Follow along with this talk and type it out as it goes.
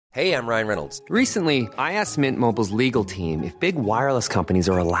Hey, I'm Ryan Reynolds. Recently, I asked Mint Mobile's legal team if big wireless companies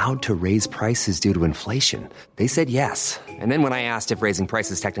are allowed to raise prices due to inflation. They said yes. And then when I asked if raising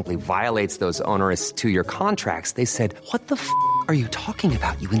prices technically violates those onerous two-year contracts, they said, "What the f*** are you talking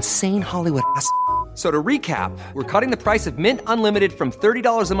about, you insane Hollywood ass?" So to recap, we're cutting the price of Mint Unlimited from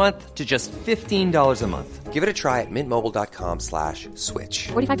 $30 a month to just $15 a month. Give it a try at mintmobile.com/switch.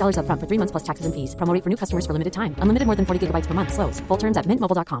 $45 up front for 3 months plus taxes and fees. Promo rate for new customers for limited time. Unlimited more than 40 gigabytes per month. Slows full terms at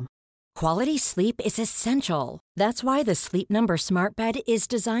mintmobile.com. Quality sleep is essential. That's why the Sleep Number Smart Bed is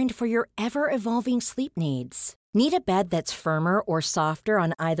designed for your ever-evolving sleep needs. Need a bed that's firmer or softer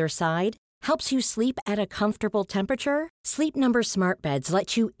on either side? Helps you sleep at a comfortable temperature? Sleep Number Smart Beds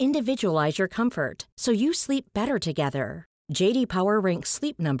let you individualize your comfort, so you sleep better together. J.D. Power ranks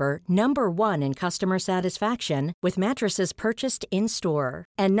Sleep Number number 1 in customer satisfaction with mattresses purchased in-store.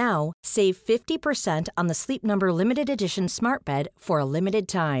 And now, save 50% on the Sleep Number Limited Edition Smart Bed for a limited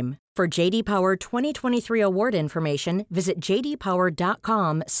time. For J.D. Power 2023 award information, visit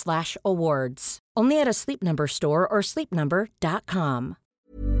jdpower.com/awards. Only at a Sleep Number store or sleepnumber.com.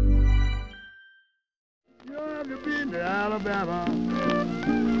 Have you been to Alabama?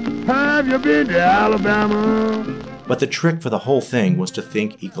 Have you been to Alabama? But the trick for the whole thing was to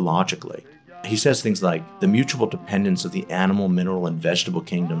think ecologically. He says things like, the mutual dependence of the animal, mineral, and vegetable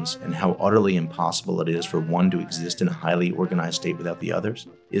kingdoms, and how utterly impossible it is for one to exist in a highly organized state without the others,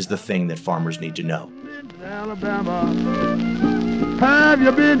 is the thing that farmers need to know. Alabama. Have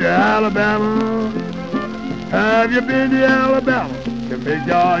you been to Alabama? Have you been to Alabama? The big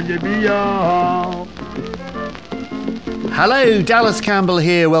Georgia be your Hello, Dallas Campbell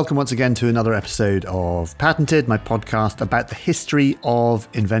here. Welcome once again to another episode of Patented, my podcast about the history of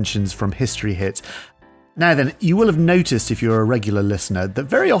inventions from History Hit. Now then, you will have noticed, if you're a regular listener, that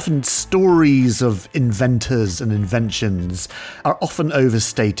very often stories of inventors and inventions are often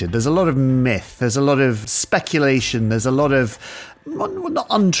overstated. There's a lot of myth, there's a lot of speculation, there's a lot of, not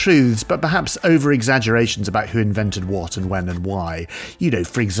untruths, but perhaps over-exaggerations about who invented what and when and why. You know,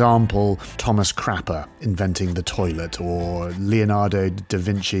 for example, Thomas Crapper inventing the toilet, or Leonardo da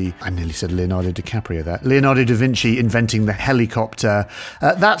Vinci, I nearly said Leonardo DiCaprio there, Leonardo da Vinci inventing the helicopter,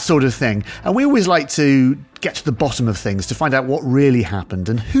 that sort of thing. And we always like to get to the bottom of things, to find out what really happened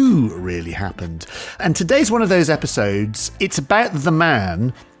and who really happened. And today's one of those episodes. It's about the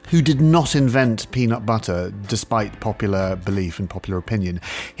man who did not invent peanut butter, despite popular belief and popular opinion.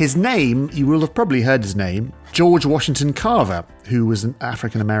 His name, you will have probably heard his name, George Washington Carver, who was an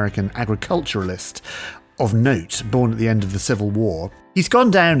African-American agriculturalist of note, born at the end of the Civil War. He's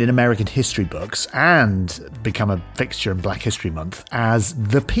gone down in American history books and become a fixture in Black History Month as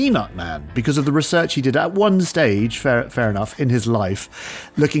the Peanut Man because of the research he did at one stage, fair enough, in his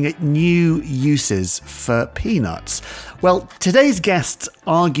life, looking at new uses for peanuts. Well, today's guest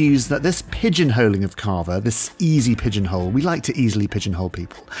argues that this pigeonholing of Carver, this easy pigeonhole, we like to easily pigeonhole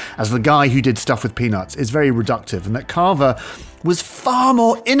people, as the guy who did stuff with peanuts, is very reductive, and that Carver was far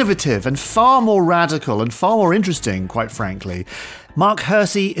more innovative and far more radical and far more interesting, quite frankly. Mark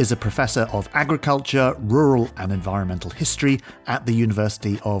Hersey is a professor of agriculture, rural and environmental history at the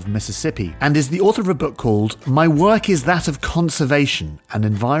University of Mississippi and is the author of a book called My Work is That of Conservation, an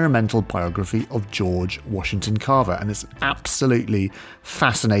environmental biography of George Washington Carver. And it's an absolutely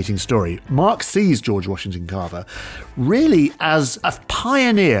fascinating story. Mark sees George Washington Carver really as a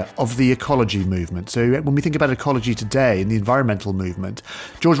pioneer of the ecology movement. So when we think about ecology today and the environmental movement,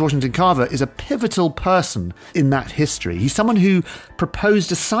 George Washington Carver is a pivotal person in that history. He's someone who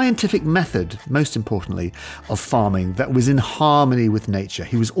proposed a scientific method, most importantly, of farming that was in harmony with nature.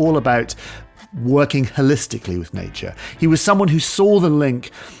 He was all about working holistically with nature. He was someone who saw the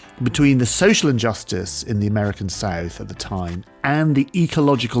link between the social injustice in the American South at the time and the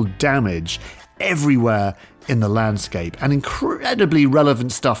ecological damage everywhere in the landscape, and incredibly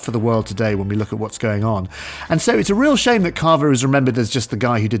relevant stuff for the world today when we look at what's going on. And so it's a real shame that Carver is remembered as just the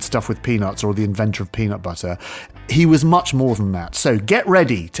guy who did stuff with peanuts or the inventor of peanut butter. He was much more than that. So get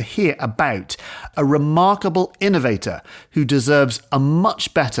ready to hear about a remarkable innovator who deserves a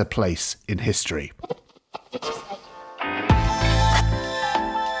much better place in history.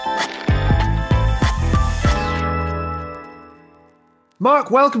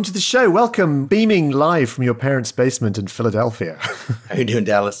 Mark, welcome to the show. Welcome, beaming live from your parents' basement in Philadelphia. How you doing,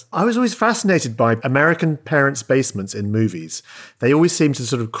 Dallas? I was always fascinated by American parents' basements in movies. They always seem to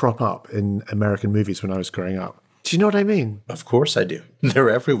sort of crop up in American movies when I was growing up. Do you know what I mean? Of course I do. They're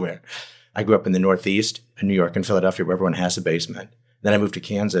everywhere. I grew up in the Northeast, in New York and Philadelphia, where everyone has a basement. Then I moved to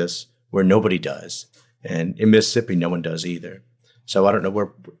Kansas, where nobody does. And in Mississippi, no one does either. So I don't know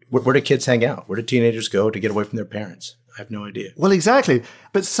where do kids hang out? Where do teenagers go to get away from their parents? I have no idea. Well, exactly.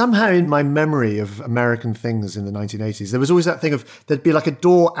 But somehow in my memory of American things in the 1980s, there was always that thing of there'd be like a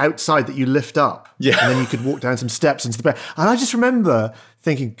door outside that you lift up. Yeah. And then you could walk down some steps into the bed. And I just remember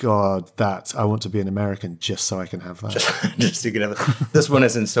thinking, God, I want to be an American just so I can have that. Just so you can have it. This one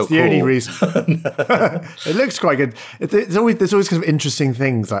isn't so It's cool. the only reason. It looks quite good. There's always kind of interesting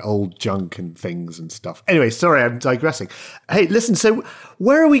things like old junk and things and stuff. Anyway, sorry, I'm digressing. Hey, listen, so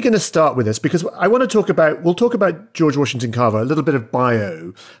where are we going to start with this? Because I want to we'll talk about George Washington Carver, a little bit of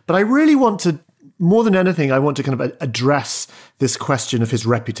bio, but I really want to, more than anything, I want to kind of address this question of his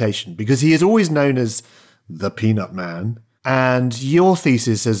reputation, because he is always known as the Peanut Man. And your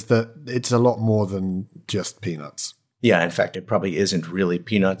thesis is that it's a lot more than just peanuts. Yeah, in fact, it probably isn't really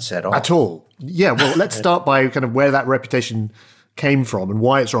peanuts at all. At all. Yeah, well, let's start by kind of where that reputation came from and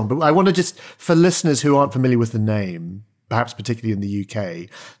why it's wrong. But I want to just, for listeners who aren't familiar with the name, perhaps particularly in the UK,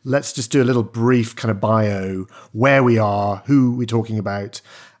 let's just do a little brief kind of bio, where we are, who we're talking about,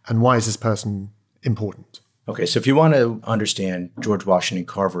 and why is this person important? Okay, so if you want to understand George Washington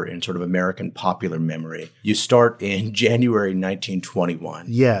Carver in sort of American popular memory, you start in January 1921.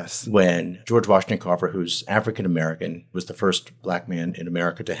 Yes. When George Washington Carver, who's African American, was the first black man in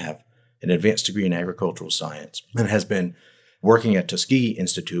America to have an advanced degree in agricultural science and has been working at Tuskegee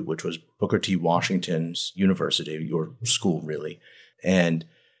Institute, which was Booker T. Washington's university, or school really. And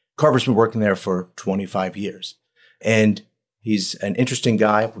Carver's been working there for 25 years. And he's an interesting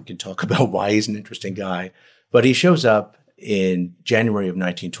guy. We can talk about why he's an interesting guy. But he shows up in January of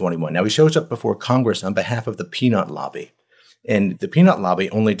 1921. Now, he shows up before Congress on behalf of the peanut lobby. And the peanut lobby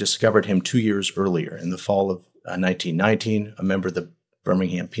only discovered him 2 years earlier. In the fall of 1919, a member of the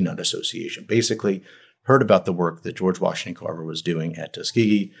Birmingham Peanut Association basically heard about the work that George Washington Carver was doing at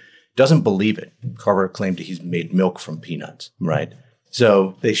Tuskegee, doesn't believe it. Carver claimed he's made milk from peanuts, right?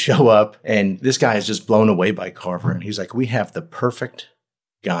 So they show up, and this guy is just blown away by Carver. And he's like, we have the perfect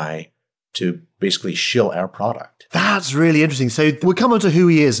guy to basically shill our product. That's really interesting. So we'll come on to who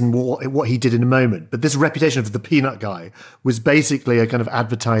he is and what he did in a moment. But this reputation of the peanut guy was basically a kind of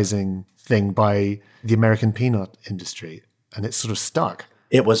advertising thing by the American peanut industry. And it's sort of stuck.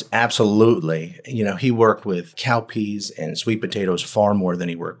 It was absolutely. He worked with cowpeas and sweet potatoes far more than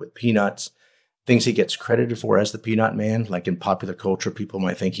he worked with peanuts. Things he gets credited for as the peanut man, like in popular culture, people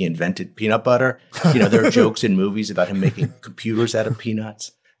might think he invented peanut butter. There are jokes in movies about him making computers out of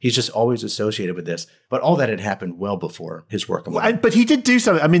peanuts. He's just always associated with this. But all that had happened well before his work. But he did do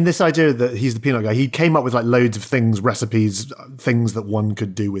something. I mean, this idea that he's the peanut guy, he came up with like loads of things, recipes, things that one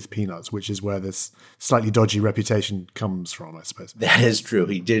could do with peanuts, which is where this slightly dodgy reputation comes from, I suppose. That is true.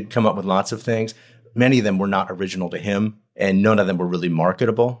 He did come up with lots of things. Many of them were not original to him, and none of them were really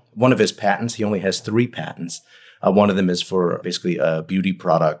marketable. One of his patents, he only has 3 patents. One of them is for basically a beauty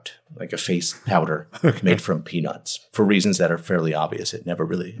product, like a face powder made from peanuts, for reasons that are fairly obvious. It never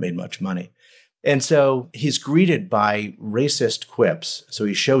really made much money. And so he's greeted by racist quips. So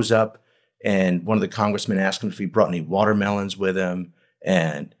he shows up, and one of the congressmen asks him if he brought any watermelons with him,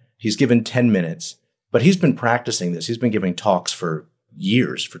 and he's given 10 minutes. But he's been practicing this. He's been giving talks for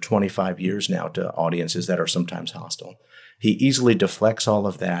years, for 25 years now, to audiences that are sometimes hostile. He easily deflects all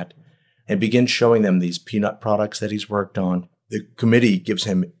of that and begins showing them these peanut products that he's worked on. The committee gives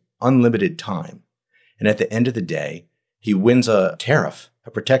him unlimited time. And at the end of the day, he wins a tariff,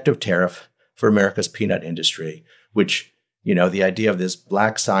 a protective tariff for America's peanut industry, which, the idea of this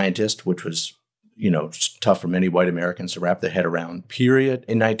black scientist, which was, tough for many white Americans to wrap their head around, period,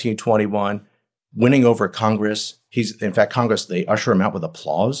 in 1921, winning over Congress. Congress, they usher him out with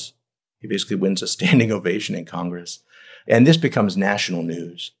applause. He basically wins a standing ovation in Congress. And this becomes national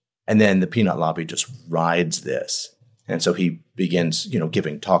news. And then the peanut lobby just rides this. And so he begins,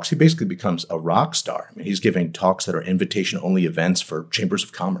 giving talks. He basically becomes a rock star. I mean, he's giving talks that are invitation-only events for chambers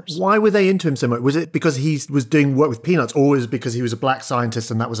of commerce. Why were they into him so much? Was it because he was doing work with peanuts, or was it because he was a black scientist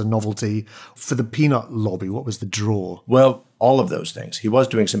and that was a novelty for the peanut lobby? What was the draw? Well, all of those things. He was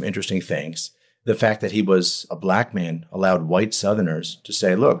doing some interesting things. The fact that he was a black man allowed white Southerners to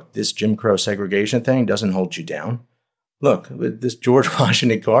say, look, this Jim Crow segregation thing doesn't hold you down. Look, this George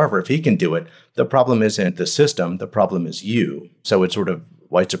Washington Carver, if he can do it, the problem isn't the system, the problem is you. So it's sort of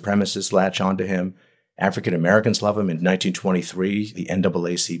white supremacists latch onto him. African Americans love him. In 1923, the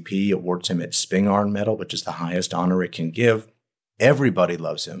NAACP awards him its Spingarn Medal, which is the highest honor it can give. Everybody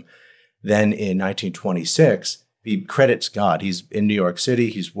loves him. Then in 1926, he credits God. He's in New York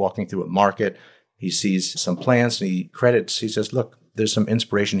City. He's walking through a market. He sees some plants and he says, look, there's some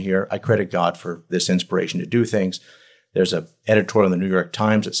inspiration here. I credit God for this inspiration to do things. There's an editorial in the New York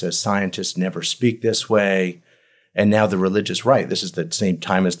Times that says scientists never speak this way. And now the religious right. This is the same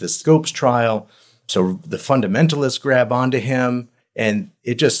time as the Scopes trial. So the fundamentalists grab onto him. And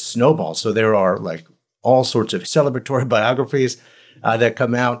it just snowballs. So there are like all sorts of celebratory biographies that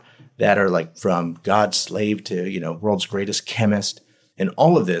come out that are like from God's slave to, world's greatest chemist. And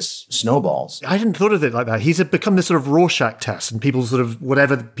all of this snowballs. I hadn't thought of it like that. He's become this sort of Rorschach test, and people sort of,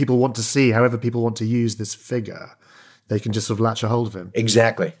 whatever people want to see, however people want to use this figure, they can just sort of latch a hold of him.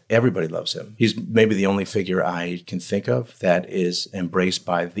 Exactly. Everybody loves him. He's maybe the only figure I can think of that is embraced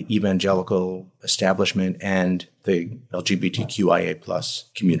by the evangelical establishment and the LGBTQIA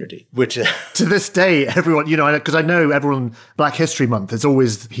plus community, which to this day, everyone, because I know everyone, Black History Month,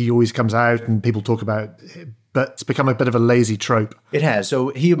 he always comes out and people talk about it, but it's become a bit of a lazy trope. It has. So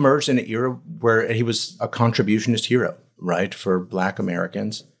he emerged in an era where he was a contributionist hero, right, for Black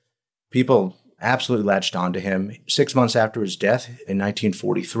Americans. People absolutely latched onto him. 6 months after his death in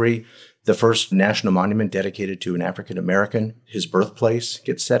 1943, the first national monument dedicated to an African American, his birthplace,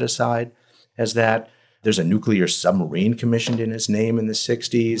 gets set aside as that. There's a nuclear submarine commissioned in his name in the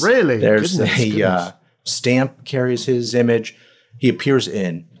 60s. Really? There's a stamp carries his image. He appears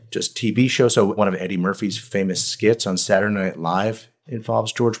in just TV shows. So one of Eddie Murphy's famous skits on Saturday Night Live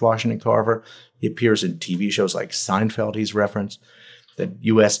involves George Washington Carver. He appears in TV shows like Seinfeld, he's referenced. The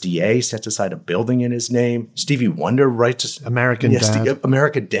USDA sets aside a building in his name. Stevie Wonder writes American Dad.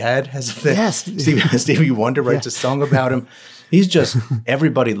 American Dad has a thing. Yes. Stevie Wonder writes a song about him. He's just,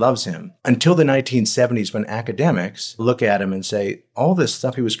 everybody loves him. Until the 1970s when academics look at him and say, all this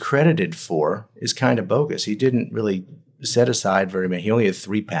stuff he was credited for is kind of bogus. He didn't really set aside very many. He only had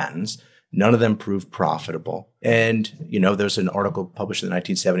 3 patents. None of them proved profitable. And, there's an article published in the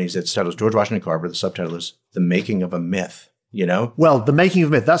 1970s that titles George Washington Carver. The subtitle is The Making of a Myth. Well, The Making of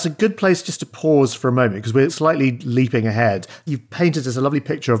a Myth, that's a good place just to pause for a moment because we're slightly leaping ahead. You've painted us a lovely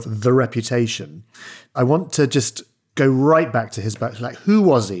picture of the reputation. I want to just go right back to his back. Like, who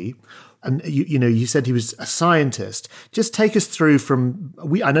was he? And you said he was a scientist. Just take us through from.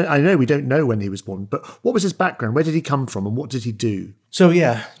 I know we don't know when he was born, but what was his background? Where did he come from, and what did he do? So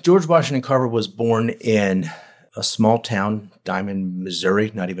George Washington Carver was born in a small town, Diamond,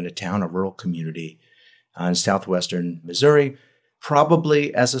 Missouri. Not even a town, a rural community in southwestern Missouri.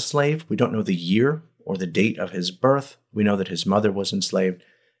 Probably as a slave. We don't know the year or the date of his birth. We know that his mother was enslaved.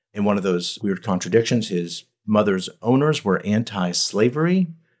 In one of those weird contradictions, his mother's owners were anti-slavery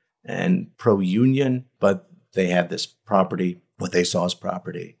and pro-union, but they had this property, what they saw as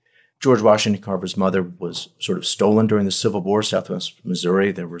property. George Washington Carver's mother was sort of stolen during the Civil War, southwest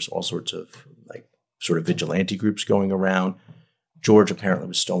Missouri. There was all sorts of vigilante groups going around. George apparently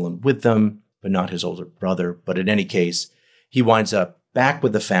was stolen with them, but not his older brother. But in any case, he winds up back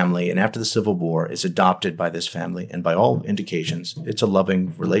with the family, and after the Civil War is adopted by this family. And by all indications, it's a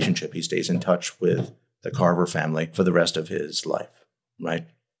loving relationship. He stays in touch with the Carver family for the rest of his life, right?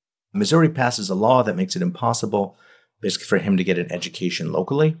 Missouri passes a law that makes it impossible basically for him to get an education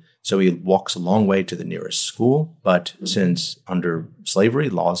locally. So he walks a long way to the nearest school. But since under slavery,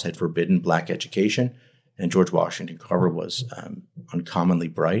 laws had forbidden Black education, and George Washington Carver was uncommonly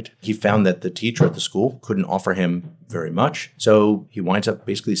bright, he found that the teacher at the school couldn't offer him very much. So he winds up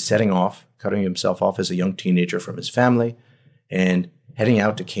basically cutting himself off as a young teenager from his family and heading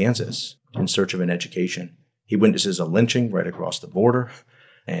out to Kansas in search of an education. He witnesses a lynching right across the border,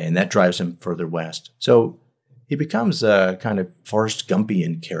 and that drives him further west. So he becomes a kind of Forrest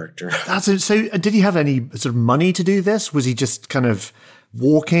Gumpian character. So did he have any sort of money to do this? Was he just kind of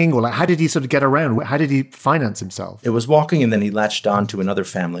walking, or how did he sort of get around? How did he finance himself? It was walking, and then he latched on to another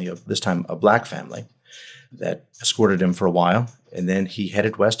family, this time a Black family, that escorted him for a while. And then he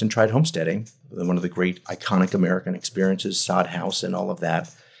headed west and tried homesteading, one of the great iconic American experiences, sod house and all of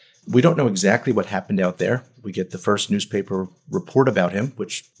that. We don't know exactly what happened out there. We get the first newspaper report about him,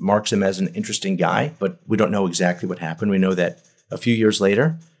 which marks him as an interesting guy, but we don't know exactly what happened. We know that a few years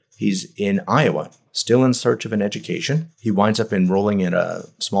later, he's in Iowa, still in search of an education. He winds up enrolling in a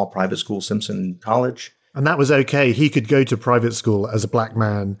small private school, Simpson College. And that was okay. He could go to private school as a Black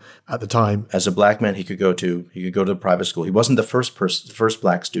man at the time. As a Black man, he could go to private school. He wasn't the first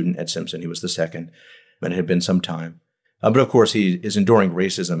Black student at Simpson. He was the second, and it had been some time. But of course, he is enduring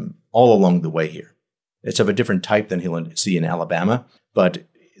racism all along the way here. It's of a different type than he'll see in Alabama, but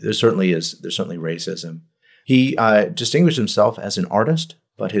there certainly racism. He distinguished himself as an artist,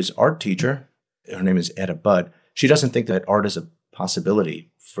 but his art teacher, her name is Etta Budd, she doesn't think that art is a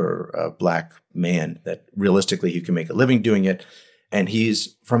possibility for a Black man, that realistically he can make a living doing it. And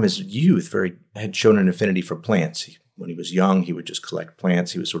he's, from his youth, had shown an affinity for plants. When he was young, he would just collect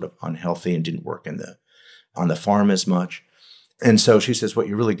plants. He was sort of unhealthy and didn't work on the farm as much. And so she says, what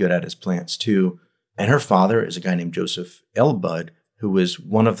you're really good at is plants too. And her father is a guy named Joseph L. Budd, who was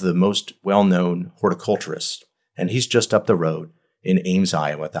one of the most well-known horticulturists. And he's just up the road. in Ames,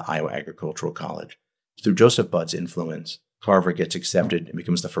 Iowa, at the Iowa Agricultural College. Through Joseph Budd's influence, Carver gets accepted and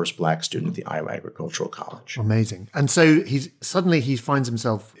becomes the first black student at the Iowa Agricultural College. Amazing. And so he finds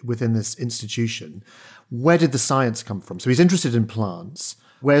himself within this institution. Where did the science come from? So he's interested in plants.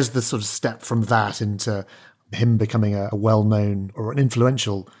 Where's the sort of step from that into him becoming a well-known or an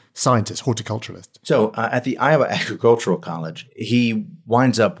influential scientist, horticulturalist? So at the Iowa Agricultural College, he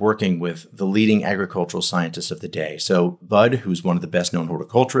winds up working with the leading agricultural scientists of the day. So Budd, who's one of the best-known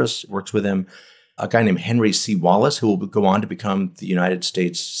horticulturists, works with him. A guy named Henry C. Wallace, who will go on to become the United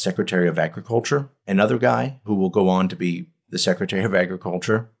States Secretary of Agriculture. Another guy who will go on to be the Secretary of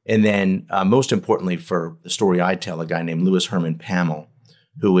Agriculture. And then, most importantly for the story I tell, a guy named Lewis Herman Pamel,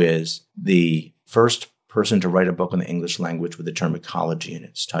 who is the first person to write a book in the English language with the term ecology in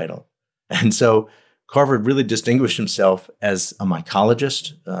its title. And so Carver really distinguished himself as a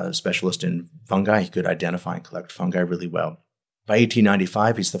mycologist, a specialist in fungi. He could identify and collect fungi really well. By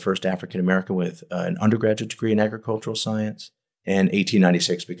 1895, he's the first African-American with an undergraduate degree in agricultural science. And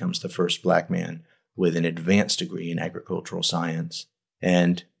 1896 becomes the first black man with an advanced degree in agricultural science.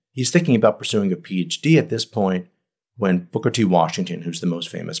 And he's thinking about pursuing a PhD at this point when Booker T. Washington, who's the most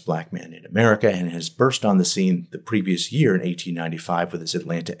famous black man in America and has burst on the scene the previous year in 1895 with his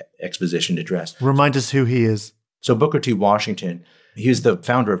Atlanta Exposition address. Remind us who he is. So Booker T. Washington, he was the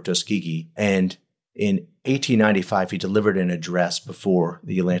founder of Tuskegee, and in 1895 he delivered an address before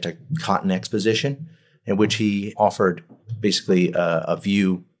the Atlanta Cotton Exposition in which he offered basically a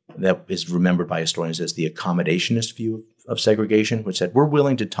view that is remembered by historians as the accommodationist view of segregation, which said we're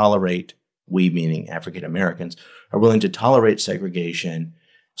willing to tolerate, we meaning African Americans, are willing to tolerate segregation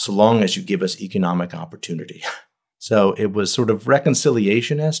so long as you give us economic opportunity. So it was sort of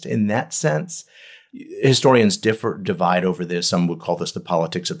reconciliationist in that sense. Historians divide over this. Some would call this the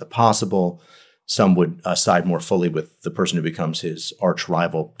politics of the possible. Some would side more fully with the person who becomes his arch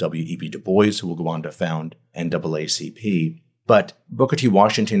rival, W.E.B. Du Bois, who will go on to found NAACP. But Booker T.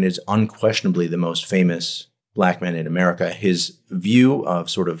 Washington is unquestionably the most famous black man in America. His view of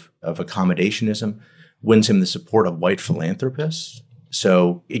accommodationism wins him the support of white philanthropists.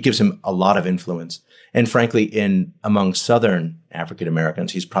 So it gives him a lot of influence. And frankly, among Southern African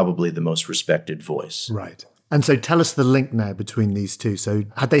Americans, he's probably the most respected voice. Right. And so tell us the link now between these two. So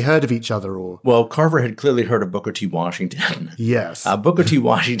had they heard of each other or? Well, Carver had clearly heard of Booker T. Washington. Yes. Booker T.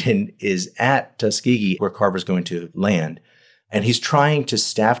 Washington is at Tuskegee where Carver's going to land. And he's trying to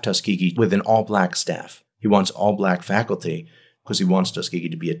staff Tuskegee with an all-black staff. He wants all-black faculty because he wants Tuskegee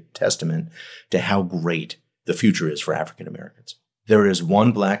to be a testament to how great the future is for African Americans. There is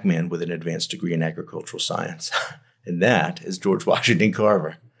one black man with an advanced degree in agricultural science, and that is George Washington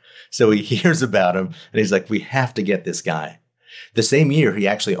Carver. So he hears about him, and he's like, we have to get this guy. The same year, he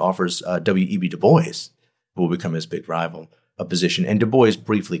actually offers W.E.B. Du Bois, who will become his big rival, a position. And Du Bois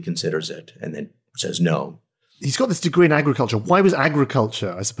briefly considers it and then says no. He's got this degree in agriculture. Why was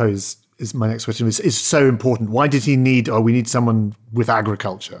agriculture, I suppose, is my next question, is so important? Why did we need someone with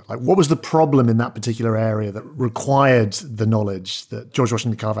agriculture? Like, what was the problem in that particular area that required the knowledge that George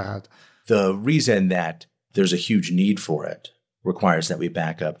Washington Carver had? The reason that there's a huge need for it requires that we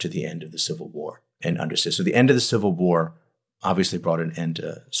back up to the end of the Civil War and understand. So the end of the Civil War obviously brought an end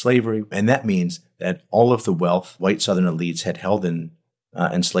to slavery, and that means that all of the wealth white Southern elites had held in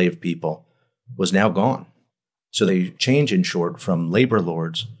enslaved people was now gone. So they change, in short, from labor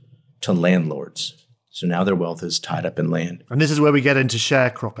lords to landlords. So now their wealth is tied up in land. And this is where we get into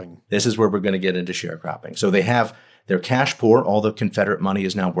sharecropping. This is where we're going to get into sharecropping. So they're cash poor. All the Confederate money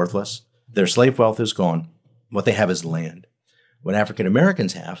is now worthless. Their slave wealth is gone. What they have is land. What African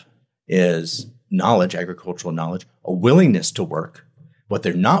Americans have is knowledge, agricultural knowledge, a willingness to work. What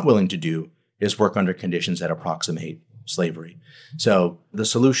they're not willing to do is work under conditions that approximate slavery. So the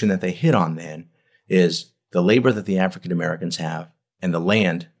solution that they hit on then is the labor that the African Americans have and the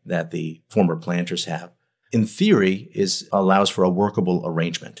land that the former planters have, in theory, allows for a workable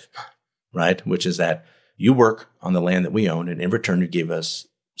arrangement, right? Which is that you work on the land that we own, and in return you give us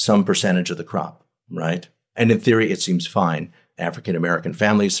some percentage of the crop, right? And in theory, it seems fine. African American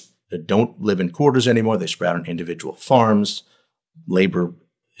families don't live in quarters anymore. They spread out on individual farms. Labor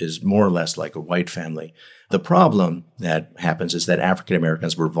is more or less like a white family. The problem that happens is that African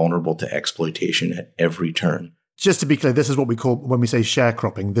Americans were vulnerable to exploitation at every turn. Just to be clear, this is what we call, when we say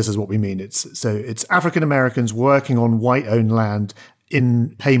sharecropping, this is what we mean. It's African Americans working on white-owned land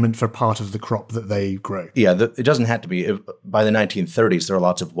in payment for part of the crop that they grow. Yeah, it doesn't have to be. By the 1930s, there are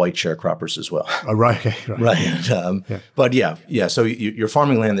lots of white sharecroppers as well. Oh, right, okay, right. Right. Yeah. But yeah. So you're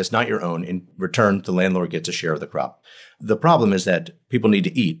farming land that's not your own. In return, the landlord gets a share of the crop. The problem is that people need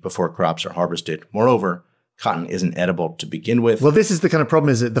to eat before crops are harvested. Moreover, cotton isn't edible to begin with. Well, this is the kind of problem,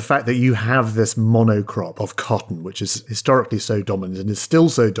 is it? The fact that you have this monocrop of cotton, which is historically so dominant and is still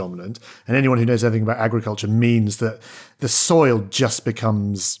so dominant. And anyone who knows anything about agriculture means that the soil just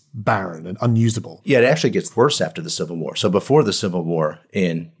becomes barren and unusable. Yeah, it actually gets worse after the Civil War. So before the Civil War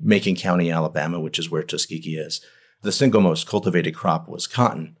in Macon County, Alabama, which is where Tuskegee is, the single most cultivated crop was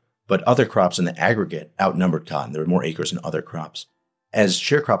cotton, but other crops in the aggregate outnumbered cotton. There were more acres in other crops. As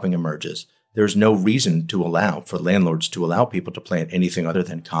sharecropping emerges, there's no reason for landlords to allow people to plant anything other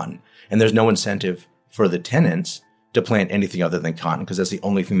than cotton. And there's no incentive for the tenants to plant anything other than cotton, because that's the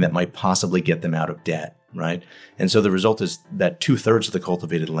only thing that might possibly get them out of debt, right? And so the result is that 2/3 of the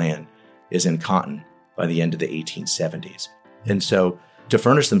cultivated land is in cotton by the end of the 1870s. And so to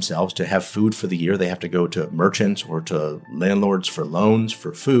furnish themselves, to have food for the year, they have to go to merchants or to landlords for loans,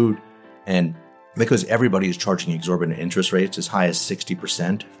 for food. And because everybody is charging exorbitant interest rates, as high as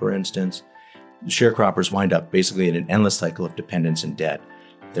 60%, for instance, sharecroppers wind up basically in an endless cycle of dependence and debt.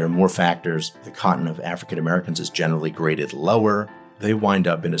 There are more factors. The cotton of African Americans is generally graded lower. They wind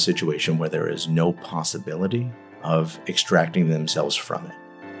up in a situation where there is no possibility of extracting themselves from it.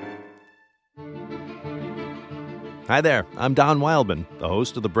 Hi there, I'm Don Wildman, the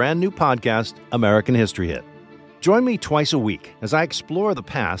host of the brand new podcast, American History Hit. Join me twice a week as I explore the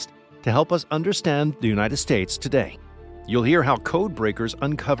past to help us understand the United States today. You'll hear how code breakers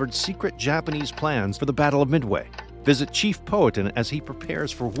uncovered secret Japanese plans for the Battle of Midway. Visit Chief Powhatan as he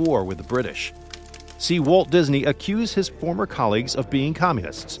prepares for war with the British. See Walt Disney accuse his former colleagues of being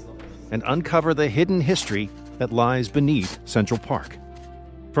communists. And uncover the hidden history that lies beneath Central Park.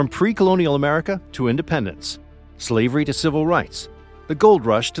 From pre-colonial America to independence, slavery to civil rights, the gold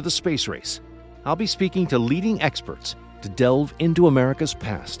rush to the space race, I'll be speaking to leading experts to delve into America's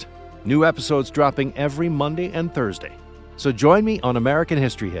past. New episodes dropping every Monday and Thursday. So join me on American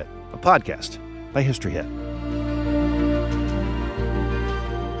History Hit, a podcast by History Hit.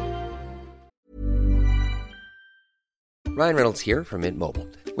 Ryan Reynolds here from Mint Mobile.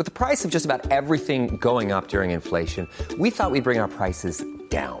 With the price of just about everything going up during inflation, we thought we'd bring our prices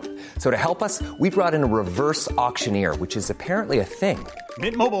down. So to help us, we brought in a reverse auctioneer, which is apparently a thing.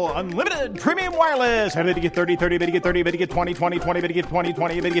 Mint Mobile Unlimited Premium Wireless. How to get 30, 30, bit to get 30, bit to get 20, 20, 20, bit to get 20,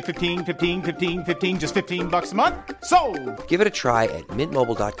 20, bit to get 15, 15, 15, 15, just $15 a month? Sold! Give it a try at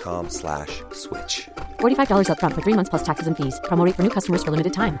mintmobile.com/switch. $45 up front for 3 months plus taxes and fees. Promo rate for new customers for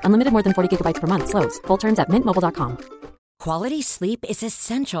limited time. Unlimited more than 40 gigabytes per month. Slows full terms at mintmobile.com. Quality sleep is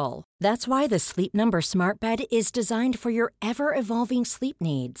essential. That's why the Sleep Number Smart Bed is designed for your ever-evolving sleep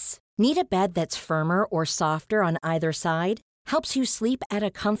needs. Need a bed that's firmer or softer on either side? Helps you sleep at a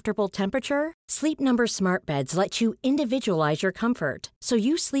comfortable temperature? Sleep Number Smart Beds let you individualize your comfort, so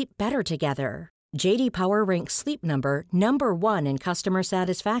you sleep better together. J.D. Power ranks Sleep Number number 1 in customer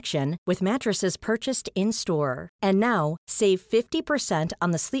satisfaction with mattresses purchased in-store. And now, save 50%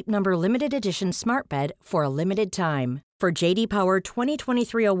 on the Sleep Number Limited Edition Smart Bed for a limited time. For J.D. Power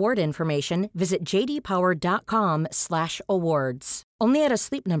 2023 award information, visit jdpower.com/awards. Only at a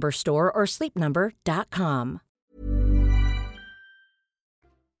Sleep Number store or sleepnumber.com.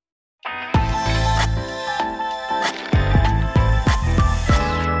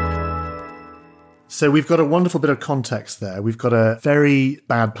 So we've got a wonderful bit of context there. We've got a very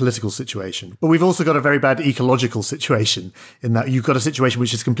bad political situation, but we've also got a very bad ecological situation in that you've got a situation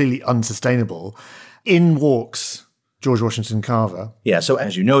which is completely unsustainable. In walks George Washington Carver. Yeah, so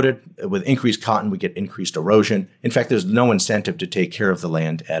as you noted, with increased cotton, we get increased erosion. In fact, there's no incentive to take care of the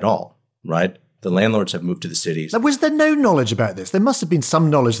land at all, right? The landlords have moved to the cities. Now, was there no knowledge about this? There must have been some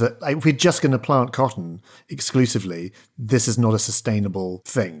knowledge that if we're just going to plant cotton exclusively, this is not a sustainable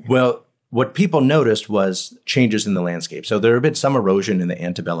thing. Well, what people noticed was changes in the landscape. So there had been some erosion in the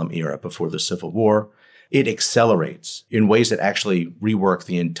antebellum era before the Civil War. It accelerates in ways that actually rework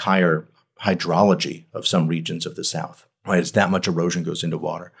the entire hydrology of some regions of the South. Right? It's that much erosion goes into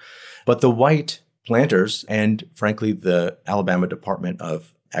water. But the white planters and, frankly, the Alabama Department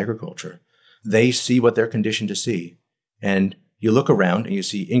of Agriculture, they see what they're conditioned to see. And you look around and you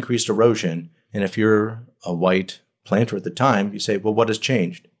see increased erosion. And if you're a white planter at the time, you say, well, what has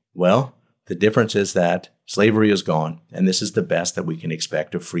changed? Well, the difference is that slavery is gone, and this is the best that we can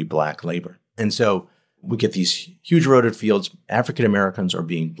expect of free black labor. And so we get these huge eroded fields. African Americans are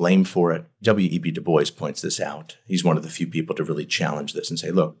being blamed for it. W.E.B. Du Bois points this out. He's one of the few people to really challenge this and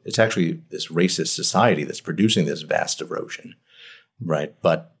say, look, it's actually this racist society that's producing this vast erosion, right?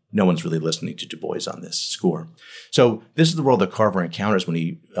 But no one's really listening to Du Bois on this score. So this is the world that Carver encounters when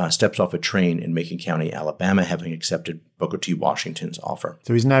he steps off a train in Macon County, Alabama, having accepted Booker T. Washington's offer.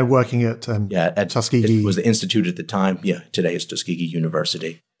 So he's now working at at Tuskegee. It was the institute at the time. Yeah, today it's Tuskegee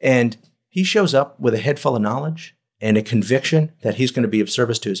University. And He shows up with a head full of knowledge and a conviction that he's going to be of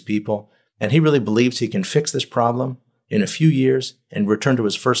service to his people. And he really believes he can fix this problem in a few years and return to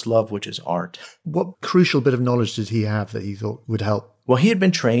his first love, which is art. What crucial bit of knowledge did he have that he thought would help? Well, he had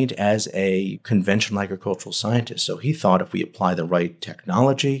been trained as a conventional agricultural scientist. So he thought if we apply the right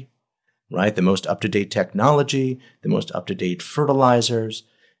technology, right, the most up-to-date technology, the most up-to-date fertilizers,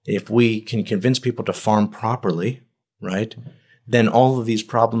 if we can convince people to farm properly, right, then all of these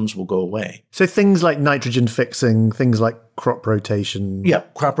problems will go away. So things like nitrogen fixing, things like crop rotation. Yeah,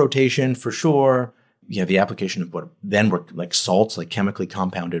 crop rotation for sure. Yeah, the application of what then were like salts, like chemically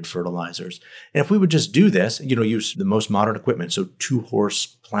compounded fertilizers. And if we would just do this, use the most modern equipment, so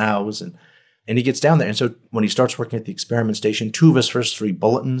 2-horse plows, and he gets down there. And so when he starts working at the experiment station, 2 of his first 3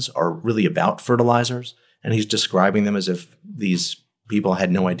 bulletins are really about fertilizers. And he's describing them as if these people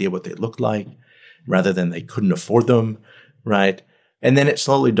had no idea what they looked like, rather than they couldn't afford them, right? And then it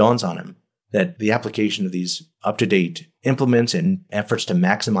slowly dawns on him that the application of these up-to-date implements and efforts to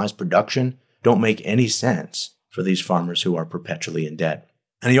maximize production don't make any sense for these farmers who are perpetually in debt.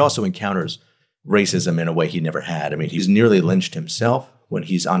 And he also encounters racism in a way he never had. I mean, he's nearly lynched himself when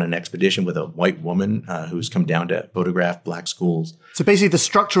he's on an expedition with a white woman who's come down to photograph black schools. So basically the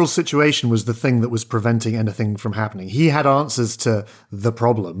structural situation was the thing that was preventing anything from happening. He had answers to the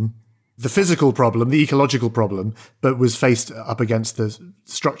problem, the physical problem, the ecological problem, but was faced up against the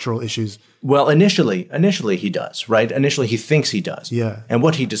structural issues. Well, initially he does, right? Initially he thinks he does. Yeah. And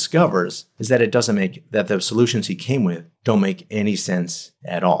what he discovers is that that the solutions he came with don't make any sense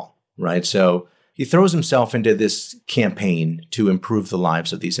at all, right? So he throws himself into this campaign to improve the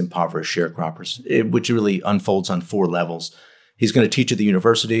lives of these impoverished sharecroppers, which really unfolds on 4 levels. He's going to teach at the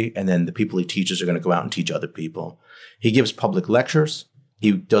university, and then the people he teaches are going to go out and teach other people. He gives public lectures.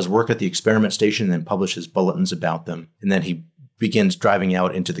 He does work at the experiment station and then publishes bulletins about them. And then he begins driving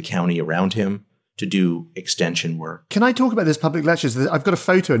out into the county around him to do extension work. Can I talk about this public lectures? I've got a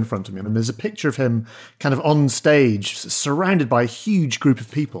photo in front of me, and there's a picture of him kind of on stage, surrounded by a huge group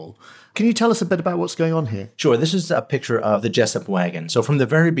of people. Can you tell us a bit about what's going on here? Sure. This is a picture of the Jessup wagon. So from the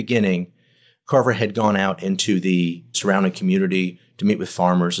very beginning, Carver had gone out into the surrounding community to meet with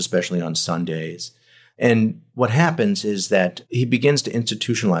farmers, especially on Sundays. And what happens is that he begins to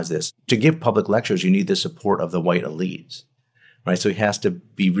institutionalize this. To give public lectures, you need the support of the white elites, right? So he has to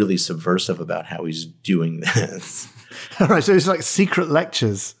be really subversive about how he's doing this. All right, so it's like secret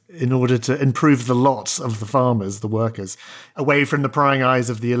lectures in order to improve the lots of the farmers, the workers, away from the prying eyes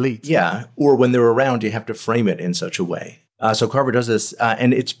of the elite. Yeah, or when they're around, you have to frame it in such a way. So Carver does this,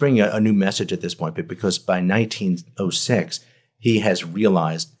 and it's bringing a new message at this point, but because by 1906, he has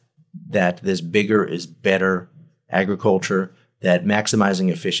realized that this bigger is better agriculture, that maximizing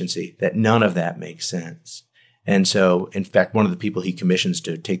efficiency, that none of that makes sense. And so, in fact, one of the people he commissions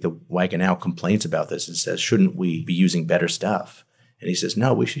to take the wagon out complains about this and says, shouldn't we be using better stuff? And he says,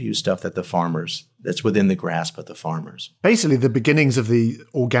 no, we should use stuff that's within the grasp of the farmers. Basically, the beginnings of the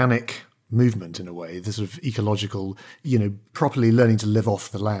organic movement, in a way, the sort of ecological, properly learning to live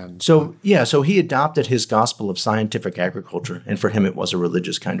off the land. So he adopted his gospel of scientific agriculture, and for him it was a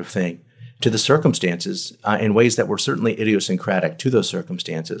religious kind of thing, to the circumstances in ways that were certainly idiosyncratic to those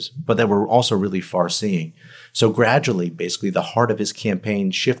circumstances, but that were also really far-seeing. So gradually, basically, the heart of his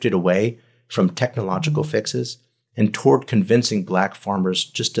campaign shifted away from technological fixes and toward convincing black farmers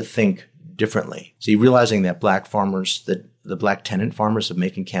just to think differently. See, realizing that black farmers, the black tenant farmers of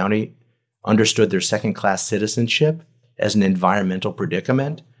Macon County, understood their second-class citizenship as an environmental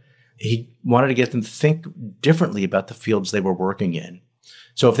predicament, he wanted to get them to think differently about the fields they were working in.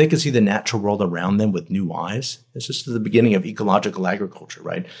 So if they could see the natural world around them with new eyes, this is the beginning of ecological agriculture,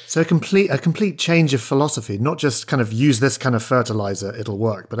 right? So a complete change of philosophy, not just kind of use this kind of fertilizer, it'll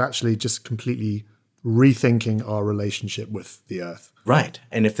work, but actually just completely rethinking our relationship with the earth. Right.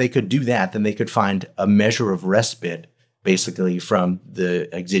 And if they could do that, then they could find a measure of respite basically from the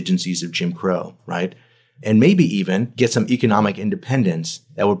exigencies of Jim Crow, right? And maybe even get some economic independence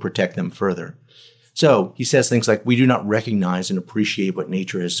that would protect them further. So he says things like, we do not recognize and appreciate what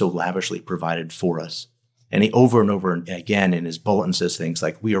nature has so lavishly provided for us. And he over and over again in his bulletin says things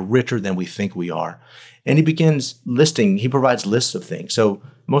like, we are richer than we think we are. And he begins he provides lists of things, so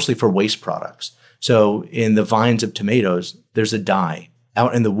mostly for waste products. So in the vines of tomatoes, there's a dye.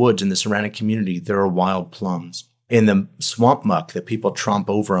 Out in the woods in the surrounding community, there are wild plums. In the swamp muck that people tromp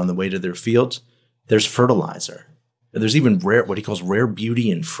over on the way to their fields, there's fertilizer. There's even what he calls rare beauty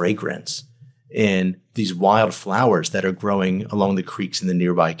and fragrance. in these wild flowers that are growing along the creeks in the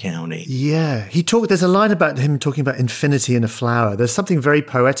nearby county. Yeah. There's a line about him talking about infinity in a flower. There's something very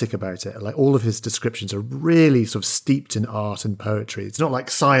poetic about it. Like all of his descriptions are really sort of steeped in art and poetry. It's not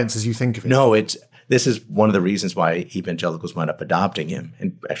like science as you think of it. No, this is one of the reasons why evangelicals wound up adopting him,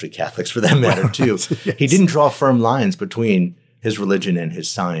 and actually Catholics for that matter too. Yes. He didn't draw firm lines between his religion and his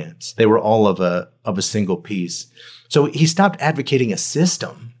science. They were all of a single piece. So he stopped advocating a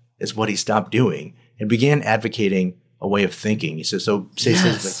system, is what he stopped doing, and began advocating a way of thinking. He says,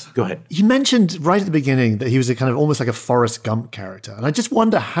 go ahead. You mentioned right at the beginning that he was a kind of almost like a Forrest Gump character. And I just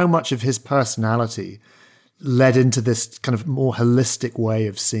wonder how much of his personality led into this kind of more holistic way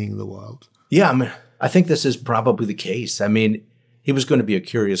of seeing the world. Yeah, I think this is probably the case. I mean, he was going to be a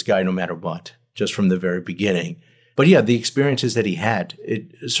curious guy no matter what, just from the very beginning. But yeah, the experiences that he had,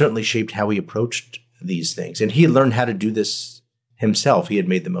 it certainly shaped how he approached these things. And he learned how to do this himself. He had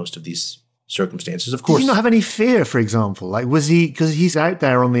made the most of these circumstances. Of course. Did he not have any fear, for example? Like, was he, because he's out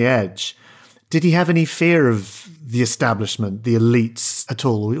there on the edge, did he have any fear of the establishment, the elites at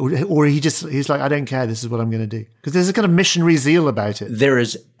all? Or he's like, I don't care, this is what I'm going to do? Because there's a kind of missionary zeal about it. There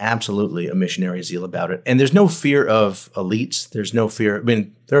is absolutely a missionary zeal about it. And there's no fear of elites. There's no fear. I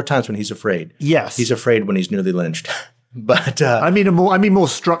mean, there are times when he's afraid. Yes. He's afraid when he's nearly lynched. But I mean more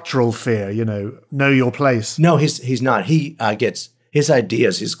structural fear, know your place. No, he's not. He gets his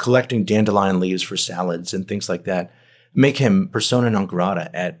ideas. He's collecting dandelion leaves for salads and things like that. Make him persona non grata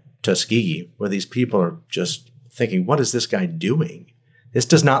at Tuskegee, where these people are just thinking, what is this guy doing? This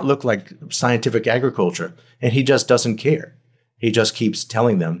does not look like scientific agriculture. And he just doesn't care. He just keeps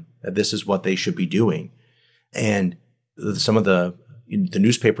telling them that this is what they should be doing. And some of the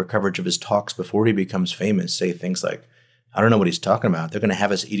newspaper coverage of his talks before he becomes famous say things like, I don't know what he's talking about. They're going to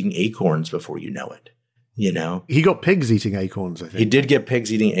have us eating acorns before you know it. He got pigs eating acorns, I think. He did get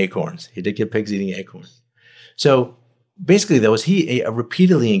pigs eating acorns. So basically, though, as he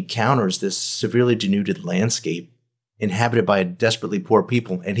repeatedly encounters this severely denuded landscape inhabited by desperately poor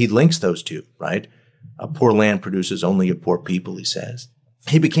people, and he links those two, right? A poor land produces only a poor people, he says.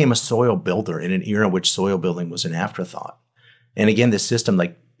 He became a soil builder in an era in which soil building was an afterthought. And again, this system,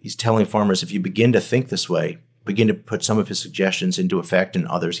 like he's telling farmers, if you begin to think this way, begin to put some of his suggestions into effect, and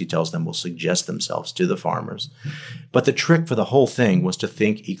others, he tells them, will suggest themselves to the farmers. But the trick for the whole thing was to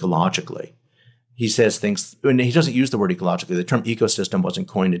think ecologically. He says things, and he doesn't use the word ecologically. The term ecosystem wasn't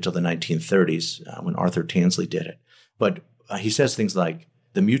coined until the 1930s when Arthur Tansley did it. But he says things like,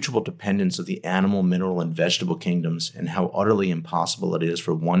 the mutual dependence of the animal, mineral, and vegetable kingdoms, and how utterly impossible it is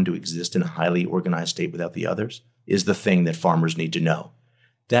for one to exist in a highly organized state without the others, is the thing that farmers need to know.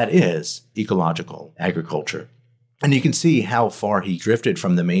 That is ecological agriculture. And you can see how far he drifted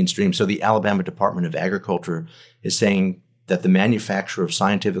from the mainstream. So the Alabama Department of Agriculture is saying that the manufacture of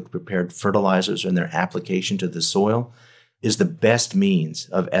scientifically prepared fertilizers and their application to the soil is the best means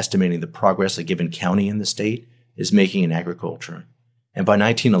of estimating the progress a given county in the state is making in agriculture. And by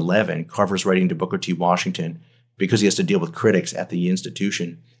 1911, Carver's writing to Booker T. Washington because he has to deal with critics at the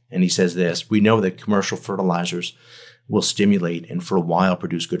institution. And he says this, we know that commercial fertilizers will stimulate and for a while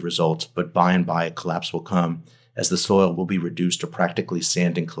produce good results, but by and by a collapse will come as the soil will be reduced to practically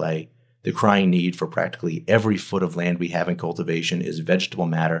sand and clay. The crying need for practically every foot of land we have in cultivation is vegetable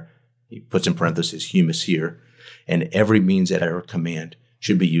matter, he puts in parentheses humus here, and every means at our command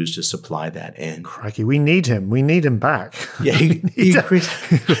should be used to supply that end. Crikey, we need him. We need him back. Yeah, he increased.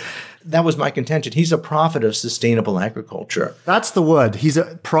 That was my contention. He's a prophet of sustainable agriculture. That's the word. He's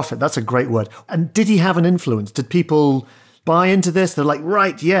a prophet. That's a great word. And did he have an influence? Did people buy into this? They're like,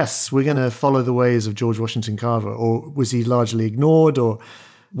 right, yes, we're going to follow the ways of George Washington Carver. Or was he largely ignored? Or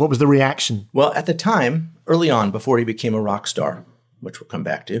what was the reaction? Well, at the time, early on, before he became a rock star, which we'll come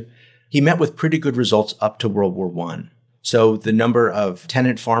back to, he met with pretty good results up to World War I. So the number of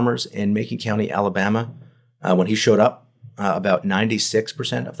tenant farmers in Macon County, Alabama, when he showed up, about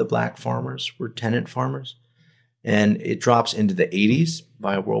 96% of the black farmers were tenant farmers. And it drops into the 80s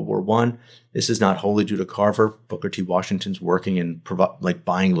by World War I. This is not wholly due to Carver. Booker T. Washington's working and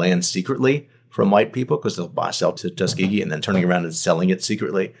buying land secretly from white people because they'll sell to Tuskegee and then turning around and selling it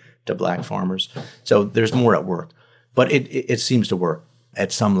secretly to black farmers. So there's more at work. But it seems to work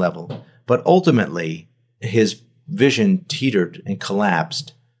at some level. But ultimately, his vision teetered and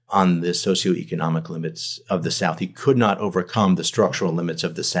collapsed on the socioeconomic limits of the South. He could not overcome the structural limits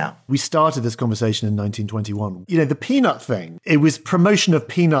of the South. We started this conversation in 1921. The peanut thing, it was promotion of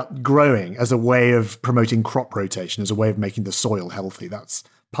peanut growing as a way of promoting crop rotation, as a way of making the soil healthy. That's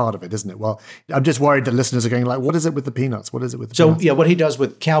part of it, isn't it? Well, I'm just worried that listeners are going like, what is it with the peanuts? What is it with the peanuts? So, what he does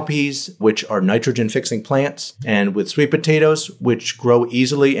with cowpeas, which are nitrogen-fixing plants, and with sweet potatoes, which grow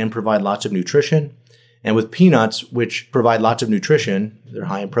easily and provide lots of nutrition, and with peanuts, which provide lots of nutrition, they're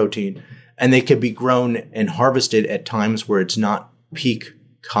high in protein, and they can be grown and harvested at times where it's not peak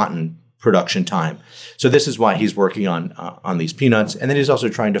cotton production time. So this is why he's working on these peanuts. And then he's also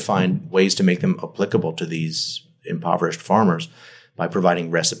trying to find ways to make them applicable to these impoverished farmers by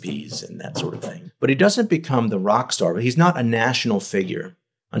providing recipes and that sort of thing. But he doesn't become the rock star. He's not a national figure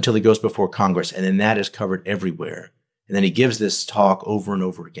until he goes before Congress. And then that is covered everywhere. And then he gives this talk over and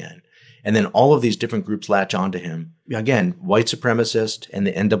over again. And then all of these different groups latch onto him. Again, white supremacist and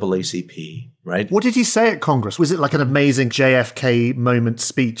the NAACP, right? What did he say at Congress? Was it like an amazing JFK moment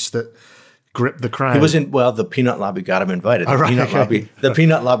speech that gripped the crowd? He was in, well, the peanut lobby got him invited. The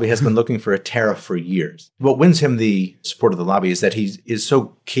peanut lobby has been looking for a tariff for years. What wins him the support of the lobby is that he is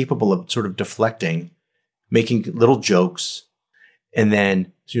so capable of sort of deflecting, making little jokes, and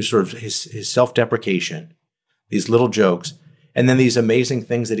then sort of his self-deprecation, these little jokes, and then these amazing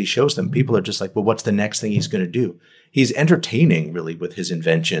things that he shows them. People are just like, well, what's the next thing he's going to do? He's entertaining, really, with his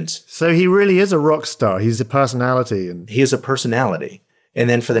inventions. So he really is a rock star. He's a personality. And he is a personality. And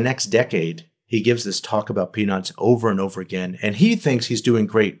then for the next decade, he gives this talk about peanuts over and over again. And he thinks he's doing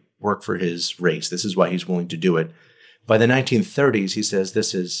great work for his race. This is why he's willing to do it. By the 1930s, he says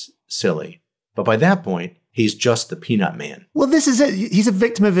this is silly. But by that point, he's just the peanut man. Well, this is it. He's a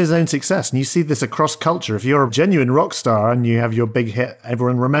victim of his own success. And you see this across culture. If you're a genuine rock star and you have your big hit,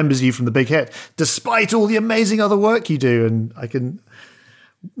 everyone remembers you from the big hit, despite all the amazing other work you do. And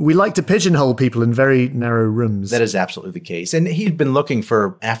we like to pigeonhole people in very narrow rooms. That is absolutely the case. And he'd been looking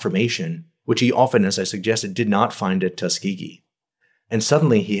for affirmation, which he often, as I suggested, did not find at Tuskegee. And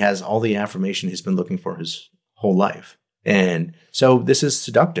suddenly he has all the affirmation he's been looking for his whole life. And so this is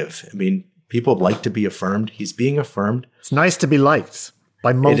seductive. I mean, people like to be affirmed. He's being affirmed. It's nice to be liked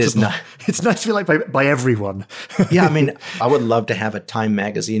by multiple. It is not. It's nice to be liked by everyone. Yeah, I mean, I would love to have a Time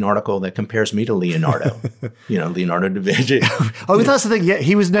magazine article that compares me to Leonardo. Leonardo da Vinci. That's the thing. Yeah,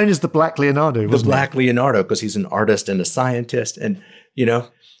 he was known as the Black Leonardo, wasn't he? The Black Leonardo, because he's an artist and a scientist. And,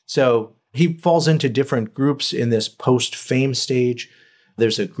 so he falls into different groups in this post-fame stage.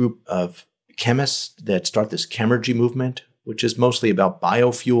 There's a group of chemists that start this chemergy movement, which is mostly about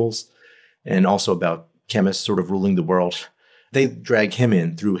biofuels and also about chemists sort of ruling the world. They drag him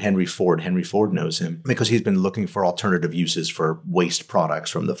in through Henry Ford. Henry Ford knows him because he's been looking for alternative uses for waste products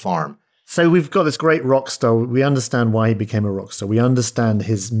from the farm. So we've got this great rock star. We understand why he became a rock star. We understand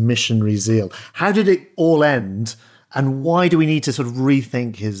his missionary zeal. How did it all end? And why do we need to sort of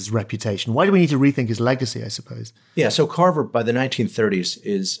rethink his reputation? Why do we need to rethink his legacy, I suppose? Yeah, so Carver, by the 1930s,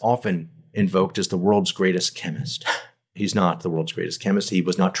 is often invoked as the world's greatest chemist. He's not the world's greatest chemist. He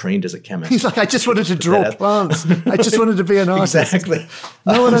was not trained as a chemist. He's like, I just wanted to draw plants. I just wanted to be an artist. Exactly.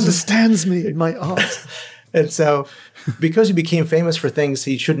 No one understands me in my art. And so, because he became famous for things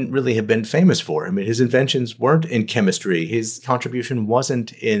he shouldn't really have been famous for. I mean, his inventions weren't in chemistry. His contribution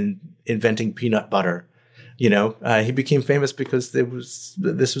wasn't in inventing peanut butter. He became famous because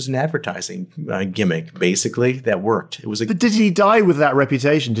this was an advertising gimmick, basically, that worked. But did he die with that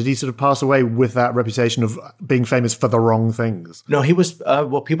reputation? Did he sort of pass away with that reputation of being famous for the wrong things? No, he was,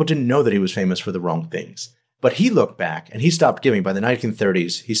 people didn't know that he was famous for the wrong things. But he looked back and he stopped giving. By the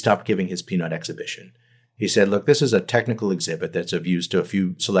 1930s, he stopped giving his peanut exhibition. He said, look, this is a technical exhibit that's of use to a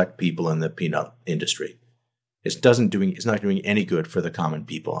few select people in the peanut industry. It's not doing any good for the common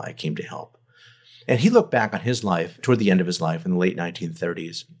people I came to help. And he looked back on his life toward the end of his life in the late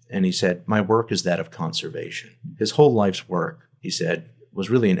 1930s, and he said, my work is that of conservation. His whole life's work, he said, was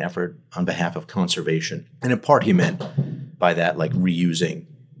really an effort on behalf of conservation. And in part, he meant by that, like reusing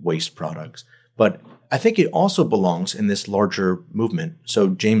waste products. But I think it also belongs in this larger movement. So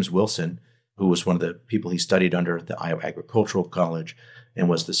James Wilson, who was one of the people he studied under at the Iowa Agricultural College and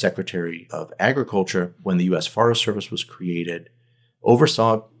was the Secretary of Agriculture when the U.S. Forest Service was created,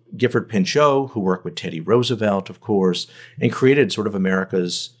 oversaw Gifford Pinchot, who worked with Teddy Roosevelt, of course, and created sort of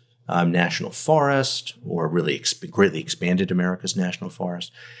America's national forest, or really greatly expanded America's national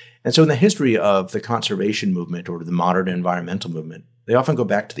forest. And so in the history of the conservation movement or the modern environmental movement, they often go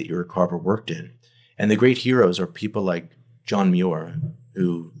back to the era Carver worked in. And the great heroes are people like John Muir,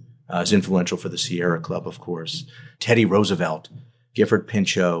 who is influential for the Sierra Club, of course, Teddy Roosevelt, Gifford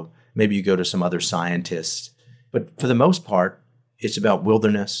Pinchot, maybe you go to some other scientists. But for the most part, it's about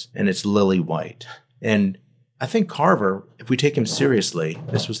wilderness, and it's lily white. And I think Carver, if we take him seriously,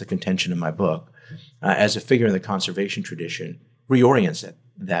 this was the contention in my book, as a figure in the conservation tradition, reorients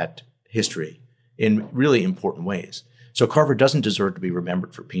that history in really important ways. So Carver doesn't deserve to be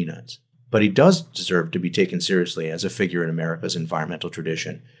remembered for peanuts, but he does deserve to be taken seriously as a figure in America's environmental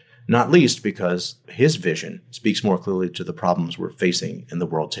tradition, not least because his vision speaks more clearly to the problems we're facing in the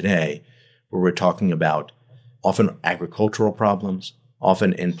world today, where we're talking about often agricultural problems,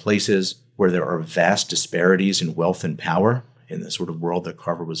 often in places where there are vast disparities in wealth and power in the sort of world that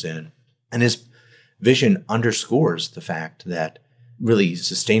Carver was in. And his vision underscores the fact that really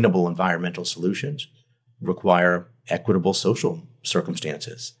sustainable environmental solutions require equitable social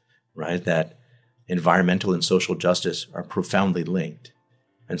circumstances, right? That environmental and social justice are profoundly linked.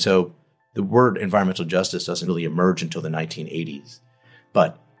 And so the word environmental justice doesn't really emerge until the 1980s.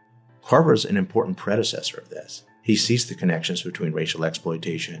 But Carver's an important predecessor of this. He sees the connections between racial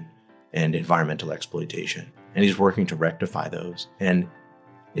exploitation and environmental exploitation, and he's working to rectify those. And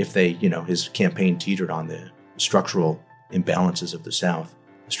if his campaign teetered on the structural imbalances of the South,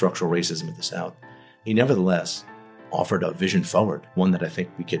 the structural racism of the South, he nevertheless offered a vision forward, one that I think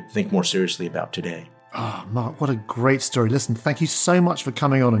we could think more seriously about today. Oh, Mark, what a great story. Listen, thank you so much for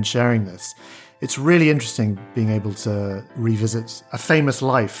coming on and sharing this. It's really interesting being able to revisit a famous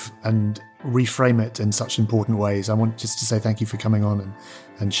life and reframe it in such important ways. I want just to say thank you for coming on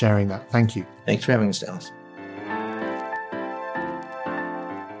and sharing that. Thank you. Thanks for having us, Dallas.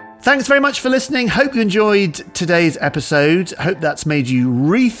 Thanks very much for listening. Hope you enjoyed today's episode. Hope that's made you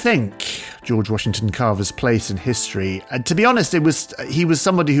rethink George Washington Carver's place in history. And to be honest, he was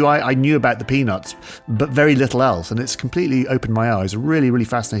somebody who I knew about the Peanuts, but very little else. And it's completely opened my eyes. A really, really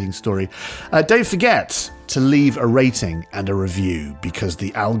fascinating story. Don't forget to leave a rating and a review because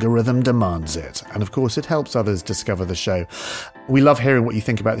the algorithm demands it. And of course, it helps others discover the show. We love hearing what you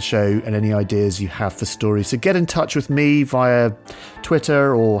think about the show and any ideas you have for stories. So get in touch with me via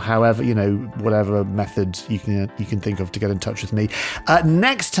Twitter or however, whatever method you can think of to get in touch with me.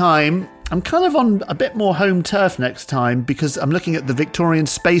 Next time, I'm kind of on a bit more home turf next time because I'm looking at the Victorian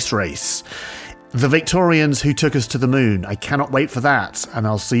space race. The Victorians who took us to the moon. I cannot wait for that. And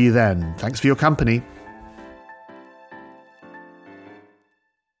I'll see you then. Thanks for your company.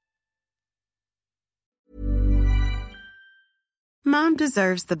 Mom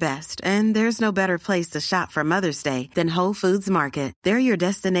deserves the best, and there's no better place to shop for Mother's Day than Whole Foods Market. They're your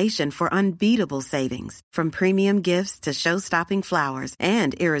destination for unbeatable savings, from premium gifts to show-stopping flowers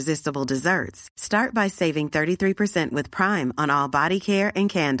and irresistible desserts. Start by saving 33% with Prime on all body care and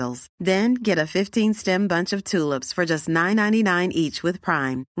candles. Then get a 15-stem bunch of tulips for just $9.99 each with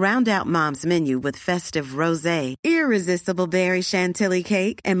Prime. Round out Mom's menu with festive rosé, irresistible berry chantilly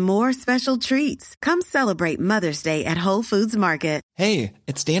cake, and more special treats. Come celebrate Mother's Day at Whole Foods Market. Hey,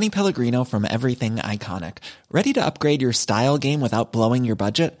 it's Danny Pellegrino from Everything Iconic. Ready to upgrade your style game without blowing your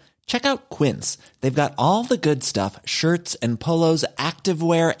budget? Check out Quince. They've got all the good stuff, shirts and polos,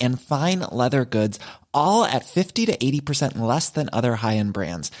 activewear, and fine leather goods, all at 50 to 80% less than other high-end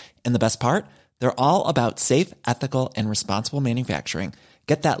brands. And the best part? They're all about safe, ethical, and responsible manufacturing.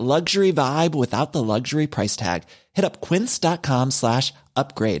 Get that luxury vibe without the luxury price tag. Hit up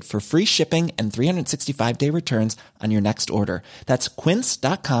quince.com/upgrade for free shipping and 365-day returns on your next order. That's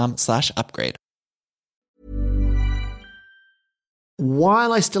quince.com/upgrade.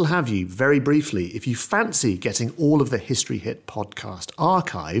 While I still have you, very briefly, if you fancy getting all of the History Hit podcast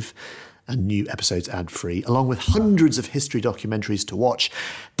archive and new episodes ad-free, along with hundreds of history documentaries to watch,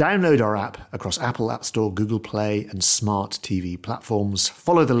 download our app across Apple App Store, Google Play, and smart TV platforms.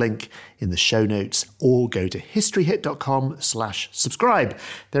 Follow the link in the show notes or go to historyhit.com/subscribe.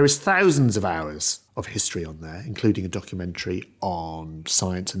 There is thousands of hours of history on there, including a documentary on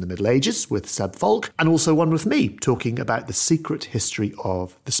science in the Middle Ages with Seb Falk, and also one with me talking about the secret history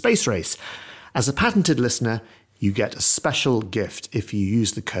of the space race. As a patented listener, you get a special gift if you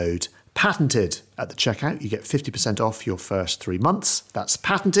use the code PATENTED at the checkout. You get 50% off your first 3 months. That's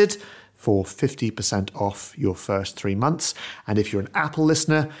PATENTED for 50% off your first 3 months. And if you're an Apple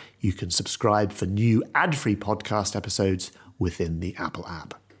listener, you can subscribe for new ad-free podcast episodes within the Apple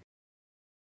app.